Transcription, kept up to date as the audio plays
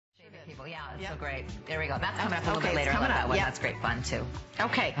people. Yeah, it's so great. There we go. That's coming up a little bit later. I love that one. That's great fun too.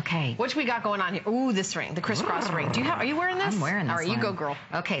 Okay. What we got going on here? Ooh, this ring, the CrissCross ring. Are you wearing this? I'm wearing this. All right, you go, girl.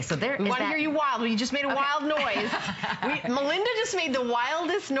 Okay, so there. We want to hear you wild. You just made a wild noise. Melinda just made the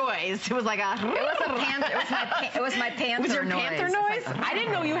wildest noise. It was like a. It was a panther. It was my panther. Was your noise. Panther noise? I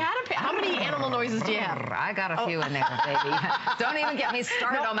didn't know you had a. How many animal noises do you have? I got a few in there, baby. Don't even get me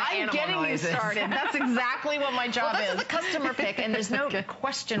started on my animal noises. I'm getting you started. That's exactly what my job is. This is a customer pick, and there's no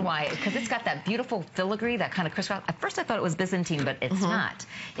question why, because it's got that beautiful filigree, that kind of crisscross. At first I thought it was Byzantine, but it's not.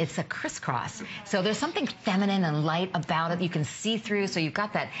 It's a crisscross. So there's something feminine and light about it. You can see through, so you've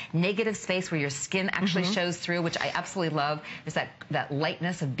got that negative space where your skin actually shows through, which I absolutely love. There's that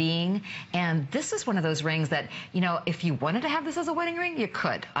lightness of being. And this is one of those rings that, you know, if you wanted to have this as a wedding ring, you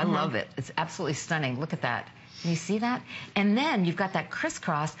could. I love it. It's absolutely stunning. Look at that. Can you see that? And then you've got that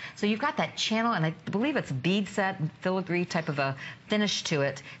crisscross, so you've got that channel, and I believe it's bead set, filigree type of a finish to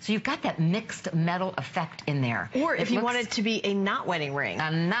it. So you've got that mixed metal effect in there. Or if you want it to be a not wedding ring.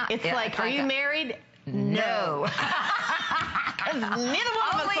 It's like, are you married? No. Neither one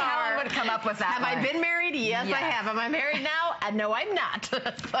of us Helen would come up with that. Have I been married? Yes, I have. Am I married now? No, I'm not. So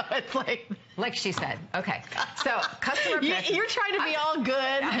it's like she said. Okay. So customer pick. You're trying to be all good,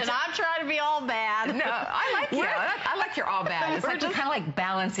 and I'm trying to be all bad. No, I like you. I like you're all bad. It's like we kind of like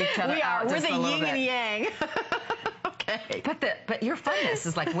balance each other out. We're the yin and yang. Okay. But your funness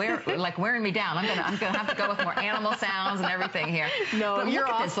is like wearing me down. I'm gonna have to go with more animal sounds and everything here. No, but you're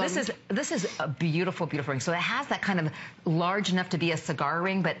awesome. This is a beautiful, beautiful ring. So it has that kind of large enough to be a cigar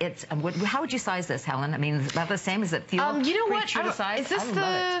ring, but it's. How would you size this, Helen? I mean, is about the same? Does it feel? You know what? True to size? Is this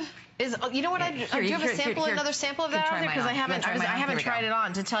the? You know what? Do you have a sample, another sample of that out there? Because I haven't tried it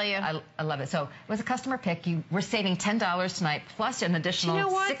on to tell you. I love it. So it was a customer pick. We're saving $10 tonight plus an additional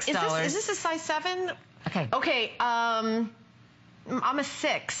 $6. Is this a size 7? Okay. Okay. I'm a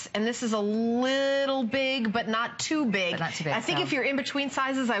 6, and this is a little big, but not too big. I think if you're in between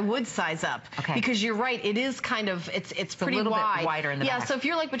sizes, I would size up. Okay. Because you're right, it is kind of, it's pretty a little wide. Bit wider in the back. Yeah, so if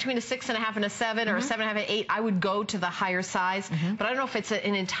you're like between a 6.5 and a 7, or a 7.5 and 8, I would go to the higher size. But I don't know if it's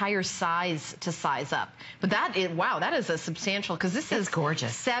an entire size to size up. But wow, that is a substantial, because this is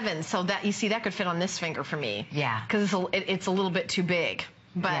gorgeous. 7, so that you see that could fit on this finger for me. Yeah. Because it's a little bit too big.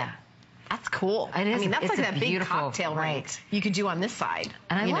 But. Yeah. That's cool. It is. I mean, that's like that big cocktail ring you could do on this side.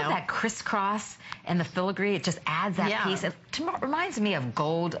 And I love that crisscross and the filigree. It just adds that piece. It reminds me of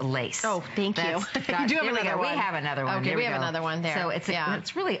gold lace. Oh, thank you. You do have another one. We have another one. Okay, we have another one there. So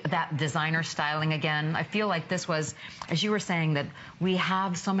it's really that designer styling again. I feel like this was, as you were saying, that we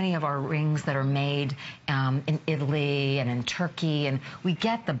have so many of our rings that are made in Italy and in Turkey, and we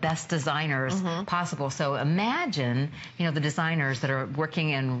get the best designers possible. So imagine, you know, the designers that are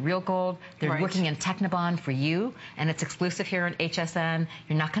working in real gold. They're working in Technibond for you, and it's exclusive here on HSN.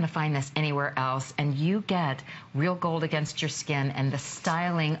 You're not going to find this anywhere else, and you get real gold against your skin and the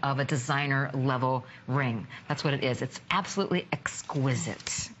styling of a designer level ring. That's what it is. It's absolutely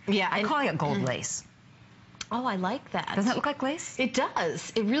exquisite. Yeah, I call it gold lace. Oh, I like that. Doesn't that look like lace? It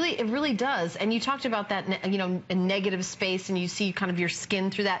does. It really does. And you talked about that, you know, a negative space, and you see kind of your skin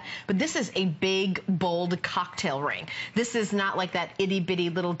through that. But this is a big, bold cocktail ring. This is not like that itty bitty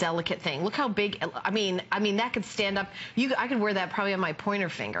little delicate thing. Look how big. I mean that could stand up. I could wear that probably on my pointer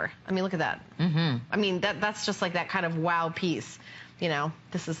finger. I mean, look at that. I mean, that's just like that kind of wow piece. You know,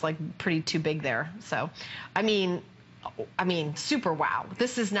 this is like pretty too big there. So, I mean, super wow.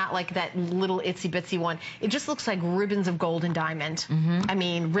 This is not like that little itsy bitsy one. It just looks like ribbons of gold and diamond. I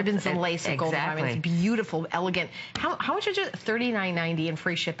mean, ribbons and lace of gold and diamond. It's beautiful, elegant. How much is it? $39.90 and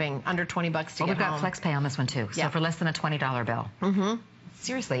free shipping, under $20 to get home. We've got flex pay on this one too. So for less than a $20 bill.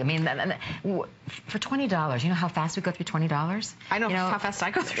 Seriously, I mean, for $20, you know how fast we go through $20? I know, how fast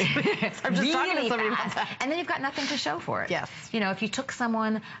I go through it. I'm just talking to somebody about that. And then you've got nothing to show for it. Yes. You know, if you took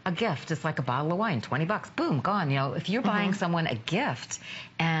someone a gift, it's like a bottle of wine, $20, boom, gone. You know, if you're buying someone a gift,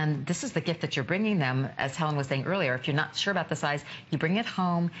 and this is the gift that you're bringing them, as Helen was saying earlier, if you're not sure about the size, you bring it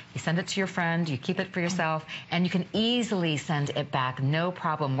home, you send it to your friend, you keep it for yourself, and you can easily send it back, no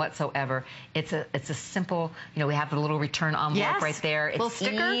problem whatsoever. It's a simple, you know, we have the little return envelope right there. It's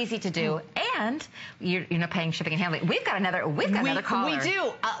sticker. Easy to do, and you're not paying shipping and handling. We've got another caller. We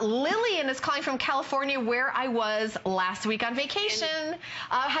do. Lillian is calling from California, where I was last week on vacation.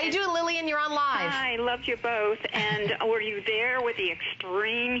 How you doing, Lillian? You're on live. Hi, loved you both. And were you there with the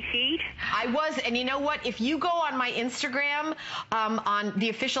extreme heat? I was, and you know what? If you go on my Instagram, on the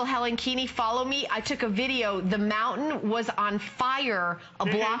official Helen Keeney, follow me. I took a video. The mountain was on fire a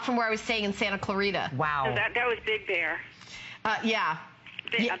block from where I was staying in Santa Clarita. Wow. So that was big there. Yeah.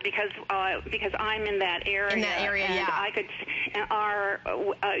 because I'm in that area. In that area, and yeah.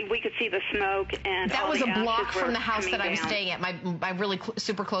 We could see the smoke, and that all was the a block ashes from were the house that I was coming staying at. My really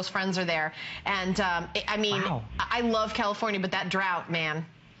super close friends are there, and I mean, wow. I love California, but that drought, man.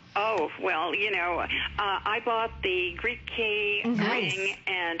 Oh, well, I bought the Greek key ring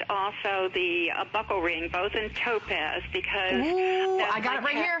and also the buckle ring, both in topaz, because I got it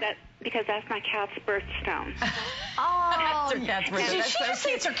right here. Because that's my cat's birthstone. Oh, that's her cat's birthstone. Did she just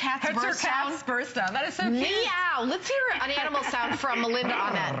say it's her cat's birthstone? It's her cat's birthstone. That is so cute. Meow. Let's hear an animal sound from Melinda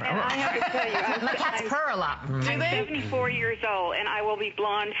on that. And I have to tell you, My cats purr a lot. I'm 74 years old, and I will be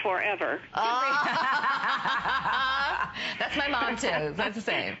blonde forever. That's my mom, too. That's the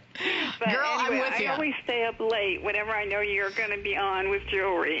same. But Girl, anyway, I'm with you. I always stay up late whenever I know you're going to be on with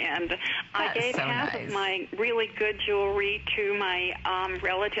jewelry, and I gave so half nice. of my really good jewelry to my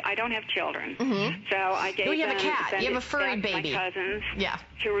relative. I don't have children, so I gave Oh, you have a them cat. You have a furry baby. my cousins Yeah.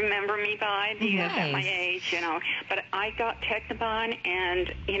 to remember me by because at my Nice. age, But I got Technibond,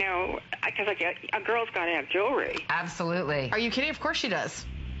 and because a girl's got to have jewelry. Absolutely. Are you kidding? Of course she does.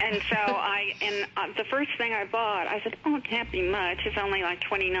 And so the first thing I bought, I said, oh, it can't be much. It's only like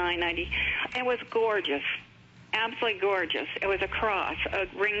 $29.90. It was gorgeous, absolutely gorgeous. It was a cross, a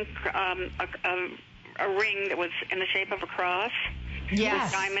ring, a ring that was in the shape of a cross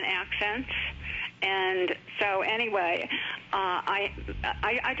Yes. with diamond accents. And so anyway,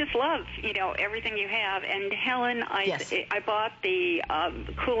 I just love everything you have. And Helen, I bought the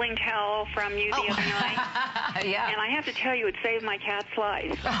cooling towel from you the other night. Yeah. And I have to tell you, it saved my cat's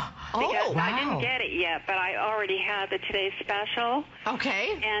life. Oh, Because wow. I didn't get it yet, but I already had the Today's Special.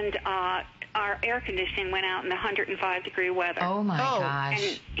 Okay. And our air conditioning went out in the 105-degree weather. Oh, my Oh. gosh.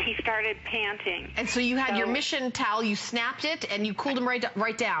 And he started panting. And so you had your mission towel, you snapped it, and you cooled him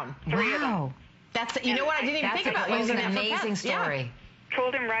right down. Three of them. Wow. That's you know what I didn't even think about using an that for amazing pets. Yeah. story.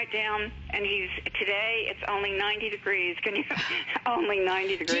 Cooled him right down, and today it's only 90 degrees. Can you? Only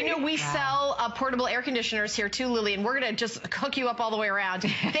 90 degrees. Do you know we sell portable air conditioners here too, Lily, and we're going to just hook you up all the way around.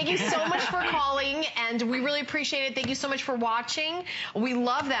 Thank you so much for calling, and we really appreciate it. Thank you so much for watching. We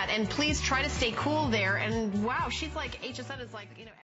love that, and please try to stay cool there. And wow, she's like, HSN is like,